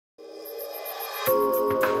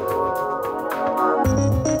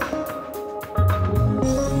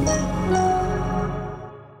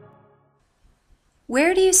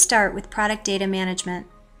Where do you start with product data management?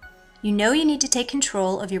 You know you need to take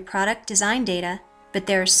control of your product design data, but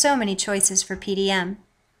there are so many choices for PDM.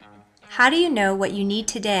 How do you know what you need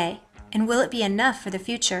today, and will it be enough for the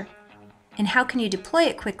future? And how can you deploy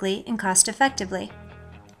it quickly and cost effectively?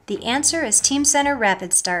 The answer is Teamcenter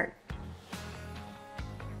Rapid Start.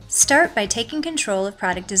 Start by taking control of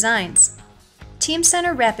product designs.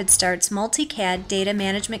 Teamcenter Rapid Start's multi-CAD data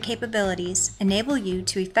management capabilities enable you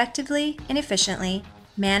to effectively and efficiently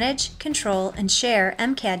manage, control, and share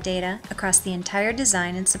MCAD data across the entire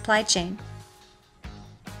design and supply chain.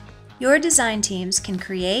 Your design teams can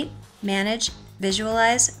create, manage,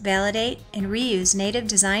 visualize, validate, and reuse native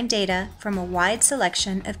design data from a wide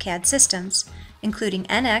selection of CAD systems, including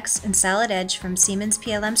NX and Solid Edge from Siemens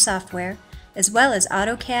PLM software, as well as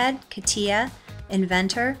AutoCAD, CATIA,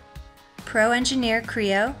 Inventor, Pro Engineer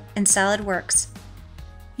Creo, and SolidWorks.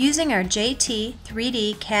 Using our JT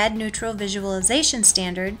 3D CAD Neutral Visualization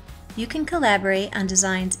Standard, you can collaborate on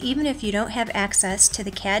designs even if you don't have access to the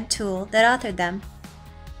CAD tool that authored them.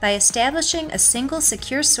 By establishing a single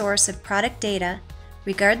secure source of product data,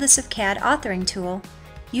 regardless of CAD authoring tool,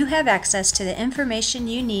 you have access to the information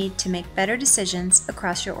you need to make better decisions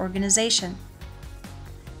across your organization.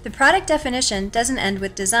 The product definition doesn't end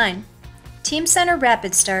with design. Teamcenter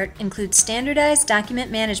Rapid Start includes standardized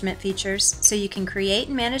document management features so you can create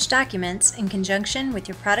and manage documents in conjunction with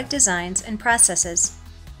your product designs and processes.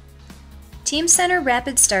 Teamcenter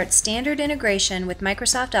Rapid Start's standard integration with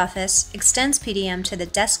Microsoft Office extends PDM to the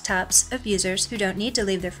desktops of users who don't need to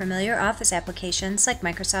leave their familiar Office applications like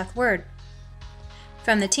Microsoft Word.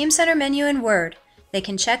 From the Teamcenter menu in Word, they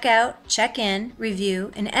can check out, check in,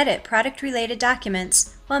 review, and edit product-related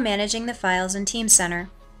documents while managing the files in Teamcenter.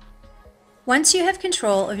 Once you have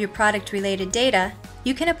control of your product-related data,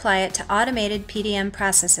 you can apply it to automated PDM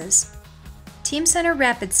processes. Teamcenter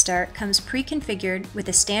Rapid Start comes pre-configured with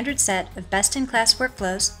a standard set of best-in-class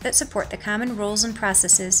workflows that support the common rules and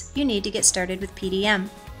processes you need to get started with PDM.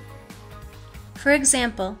 For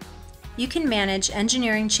example, you can manage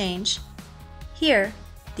engineering change. Here,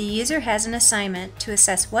 the user has an assignment to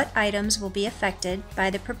assess what items will be affected by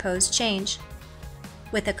the proposed change.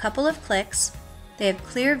 With a couple of clicks, they have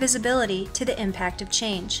clear visibility to the impact of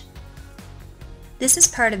change. This is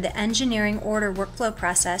part of the engineering order workflow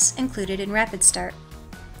process included in Rapid Start.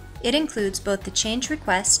 It includes both the change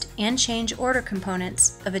request and change order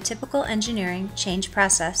components of a typical engineering change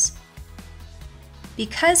process.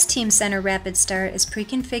 Because Teamcenter Rapid Start is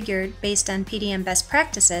pre-configured based on PDM best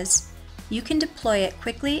practices, you can deploy it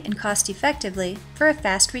quickly and cost-effectively for a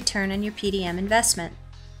fast return on your PDM investment.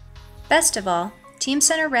 Best of all,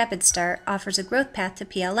 Teamcenter Rapid Start offers a growth path to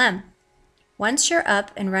PLM. Once you're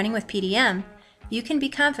up and running with PDM, you can be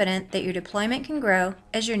confident that your deployment can grow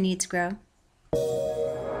as your needs grow.